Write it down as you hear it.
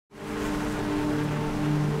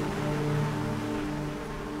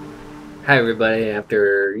Hi everybody,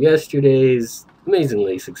 after yesterday's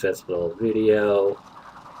amazingly successful video,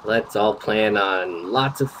 let's all plan on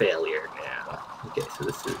lots of failure now. Okay, so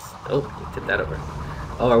this is... oh, tip that over.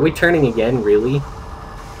 Oh, are we turning again? Really?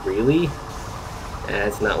 Really?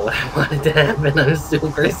 That's not what I wanted to happen. I'm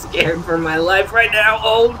super scared for my life right now.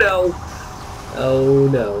 Oh no! Oh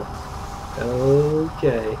no.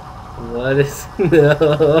 Okay. What is...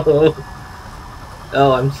 no!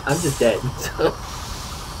 Oh, I'm just dead, so...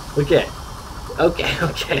 okay. Okay.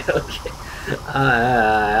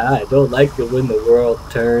 I don't like it when the world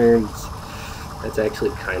turns. That's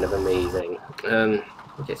actually kind of amazing.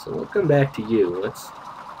 Okay, so we'll come back to you. Let's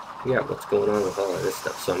figure out what's going on with all of this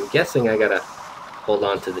stuff. So I'm guessing I gotta hold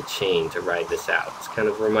on to the chain to ride this out. It's kind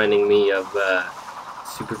of reminding me of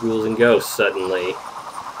Super Ghouls and Ghosts suddenly.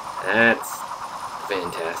 That's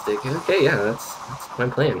fantastic. Okay, yeah, that's my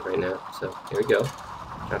plan right now. So here we go.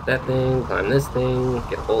 Drop that thing, climb this thing,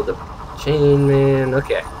 get a hold of chain, man.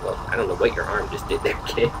 Okay, well, I don't know what your arm just did there,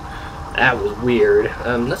 kid. That was weird.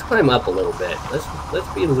 Let's climb up a little bit. Let's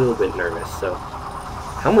be a little bit nervous. So,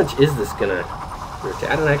 how much is this gonna rotate?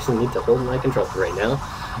 I don't actually need to hold my controller right now.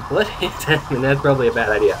 What is happening? That's probably a bad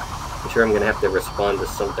idea. I'm sure I'm gonna have to respond to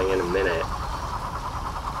something in a minute.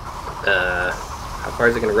 How far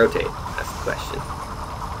is it gonna rotate? That's the question.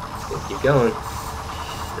 It's gonna keep going.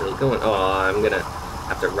 Still going. Oh, I'm gonna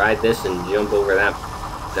have to ride this and jump over that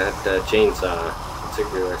chainsaw,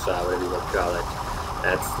 circular saw, whatever you want to call it.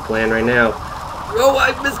 That's the plan right now. Oh,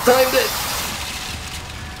 I mistimed it!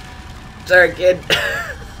 Sorry, kid.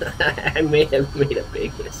 I may have made a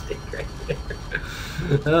big mistake right there.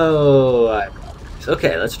 Oh, I apologize.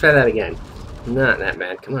 Okay, let's try that again. Not that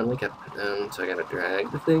bad. Come on, wake up. So I gotta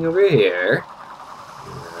drag the thing over here.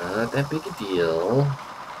 Not that big a deal.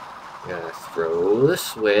 Gotta throw the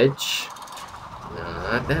switch.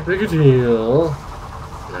 Not that big a deal.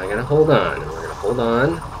 Now I gotta hold on, and we're gonna hold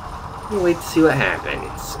on and wait to see what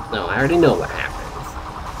happens. No, I already know what happens.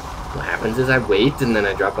 What happens is I wait, and then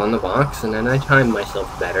I drop on the box, and then I time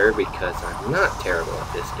myself better because I'm not terrible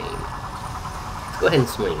at this game. Let's go ahead and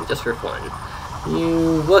swing, just for fun.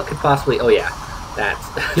 What could possibly... oh yeah, that's...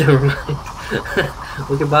 never mind.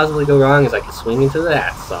 What could possibly go wrong is I could swing into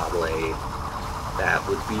that saw blade. That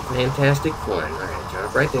would be fantastic fun. Alright,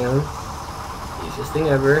 drop right down. Easiest thing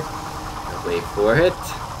ever. Wait for it.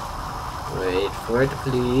 Wait for it,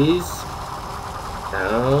 please.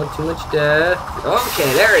 Oh, too much death.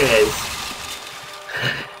 Okay, there it is.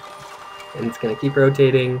 And it's gonna keep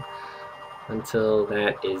rotating until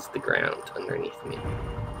that is the ground underneath me.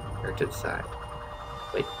 Or to the side.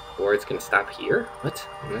 Wait, or it's gonna stop here? What?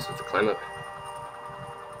 Am I supposed to climb up?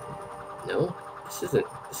 No, this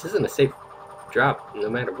isn't a safe drop, no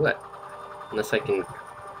matter what. Unless I can...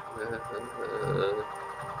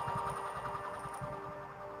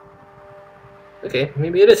 okay,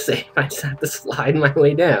 maybe it is safe. I just have to slide my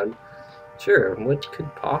way down. Sure, what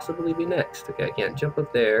could possibly be next? Okay, I can't jump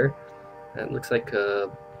up there. That looks like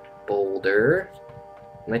a boulder.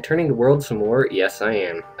 Am I turning the world some more? Yes, I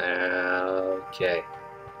am. Okay.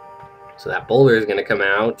 So that boulder is going to come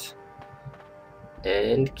out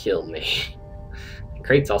and kill me. The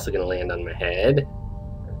crate's also going to land on my head.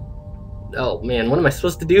 Oh, man, what am I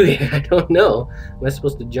supposed to do here? I don't know. Am I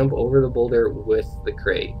supposed to jump over the boulder with the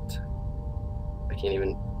crate? I can't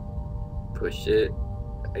even push it.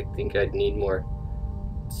 I think I'd need more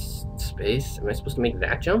space. Am I supposed to make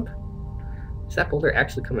that jump? Is that boulder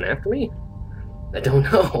actually coming after me? I don't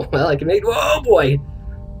know. Well, I can make... whoa, boy!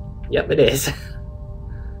 Yep, it is.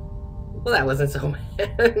 Well, that wasn't so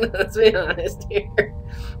bad. Let's be honest here.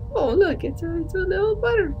 Oh, look, it's a little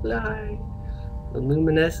butterfly. A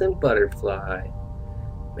luminescent butterfly.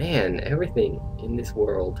 Man, everything in this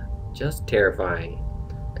world, just terrifying.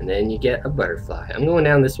 And then you get a butterfly. I'm going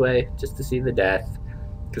down this way just to see the death,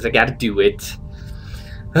 because I gotta do it.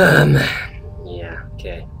 Yeah,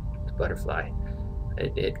 okay. It's a butterfly.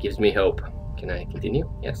 It gives me hope. Can I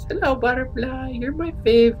continue? Yes. Hello, butterfly. You're my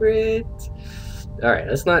favorite. Alright,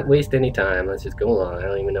 let's not waste any time. Let's just go along. I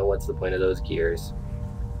don't even know what's the point of those gears.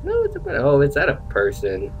 No, it's a... oh, is that a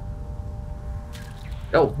person?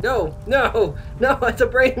 Oh, no, it's a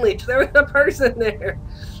brain leech. There was a person there.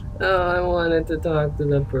 Oh, I wanted to talk to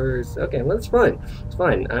the person. Okay, well, it's fine. It's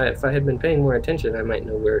fine. If I had been paying more attention, I might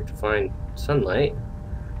know where to find sunlight.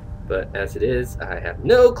 But as it is, I have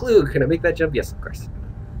no clue. Can I make that jump? Yes, of course.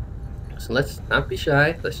 So let's not be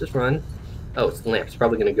shy. Let's just run. Oh, it's the lamp. It's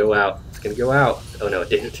probably going to go out. It's going to go out. Oh, no, it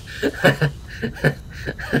didn't.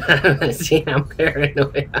 See how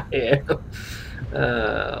paranoid I am.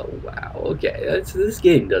 Wow. Okay, this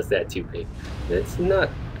game does that to me. It's not...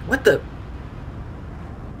 what the...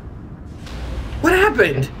 what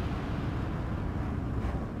happened?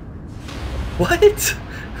 What?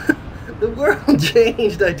 The world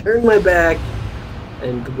changed. I turned my back,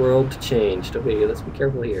 and the world changed. Okay, let's be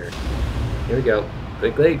careful here. Here we go.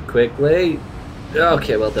 Quickly, quickly.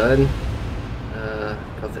 Okay, well done.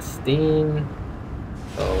 Puff of steam.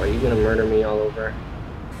 Oh, are you gonna murder me all over?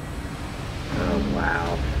 Oh,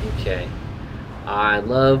 wow. Okay. I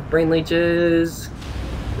love brain leeches.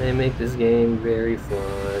 They make this game very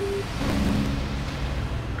fun.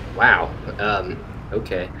 Wow.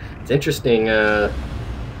 Okay. It's interesting,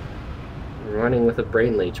 running with a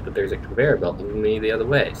brain leech, but there's a conveyor belt moving me the other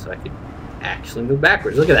way, so I could actually move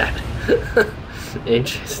backwards. Look at that.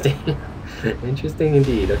 Interesting. Interesting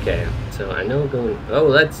indeed. Okay, so I know going...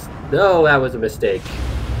 Oh, that's... No, that was a mistake.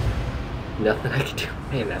 Nothing I can do.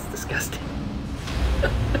 Man, that's disgusting.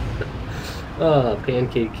 Oh,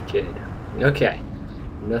 pancake kid. Okay.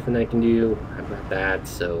 Nothing I can do about that,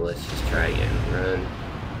 so let's just try again. Run.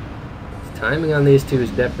 The timing on these two is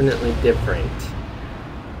definitely different.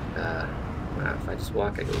 Wow, if I just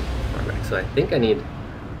walk, I go far back. So I think I need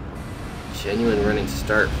genuine running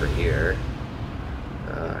start for here.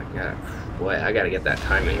 Boy, I gotta get that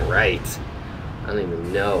timing right. I don't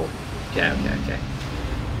even know. Okay.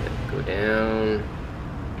 Go down.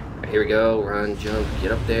 Right, here we go. Run, jump,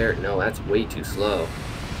 get up there. No, that's way too slow.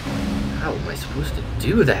 How am I supposed to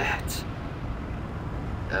do that?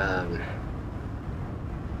 I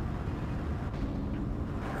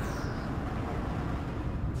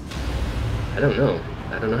don't know.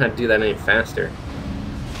 I don't know how to do that any faster.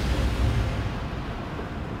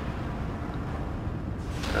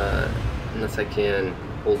 Unless I can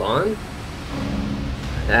hold on.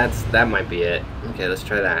 That might be it. Okay, let's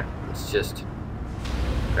try that. Let's just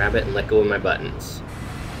grab it and let go of my buttons.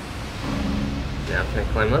 Now can I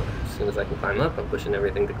climb up? As soon as I can climb up, I'm pushing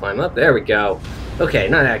everything to climb up. There we go. Okay,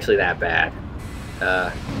 not actually that bad.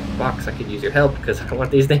 Box, I could use your help because I want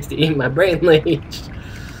these things to eat my brain leech.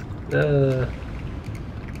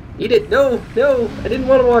 Eat it! No! No! I didn't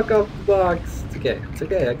want to walk off the box. It's okay. It's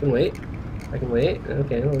okay. I can wait. I can wait.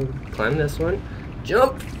 Okay, I'll climb this one.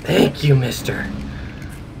 Jump! Thank you, mister.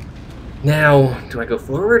 Now, do I go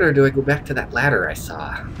forward or do I go back to that ladder I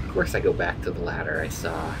saw? Of course I go back to the ladder I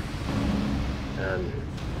saw. Oh,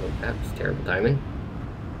 that was terrible timing.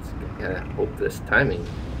 I gotta hope this timing...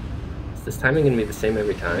 Is this timing gonna be the same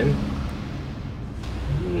every time?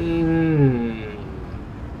 I'm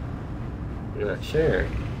not sure.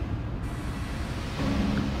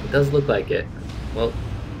 It does look like it. Well,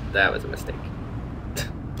 that was a mistake.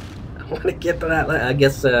 I want to get to that ladder. I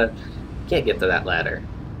guess, can't get to that ladder.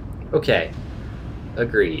 Okay.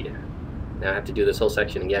 Agreed. Now I have to do this whole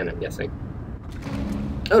section again, I'm guessing.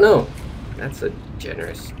 Oh no! That's a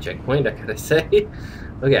generous checkpoint, I gotta say.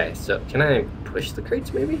 Okay, so can I push the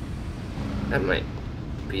crates, maybe? That might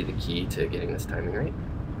be the key to getting this timing right.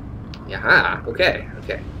 Yaha! Okay.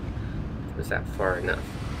 Was that far enough?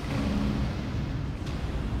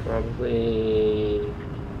 Probably...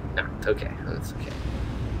 No, it's okay. That's okay.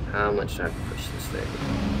 How much do I have to push this thing?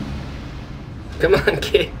 Come on,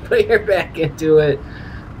 kid. Put your back into it.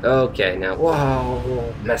 Okay, now...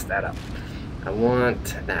 Whoa! Messed that up. I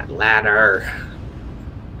want that ladder.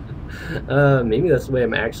 Maybe that's the way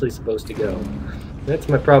I'm actually supposed to go. That's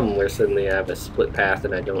my problem, where suddenly I have a split path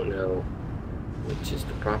and I don't know which is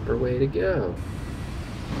the proper way to go.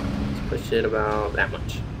 Let's push it about that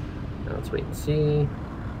much. Now let's wait and see.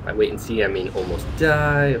 By wait and see, I mean almost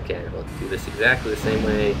die. Okay, I'll do this exactly the same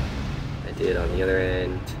way I did on the other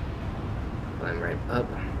end. Climb right up.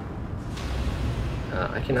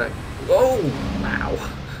 I cannot... Oh! Wow!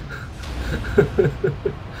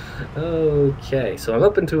 Okay, so I'm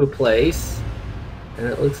up into a place, and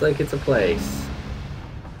it looks like it's a place.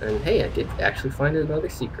 And hey, I did actually find another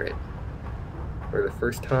secret. For the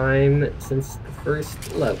first time since the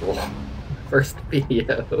first level. First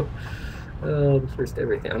video. Oh, the first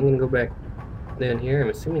everything. I'm gonna go back down here. I'm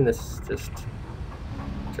assuming this just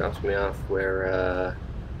drops me off where,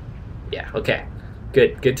 yeah, okay.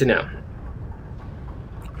 Good to know.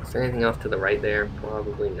 Is there anything off to the right there?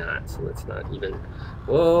 Probably not, so let's not even...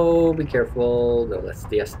 Whoa, be careful. No, let's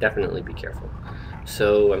yes, definitely be careful.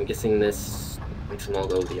 So, I'm guessing this makes them all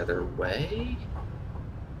go the other way?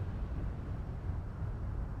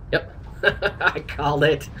 Yep. I called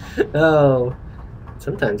it. Oh.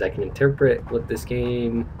 Sometimes I can interpret what this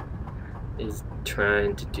game is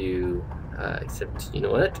trying to do, except, you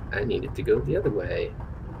know what? I need it to go the other way.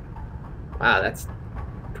 Wow, that's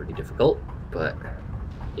pretty difficult, but,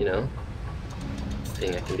 you know, it's a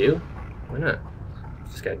thing I can do. Why not?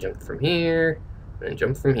 Just gotta jump from here, and then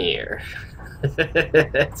jump from here.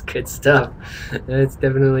 That's good stuff. That's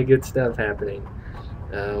definitely good stuff happening.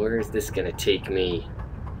 Where is this gonna take me?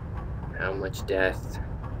 How much death?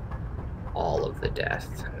 All of the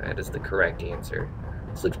death. That is the correct answer.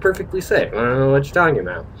 This looks perfectly safe. I don't know what you're talking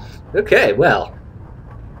about. Okay, well.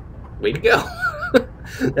 Way to go.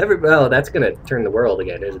 Well, that's going to turn the world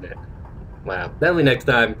again, isn't it? Wow. That'll be next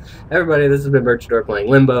time. Everybody, this has been Merchador playing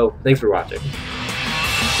Limbo. Thanks for watching.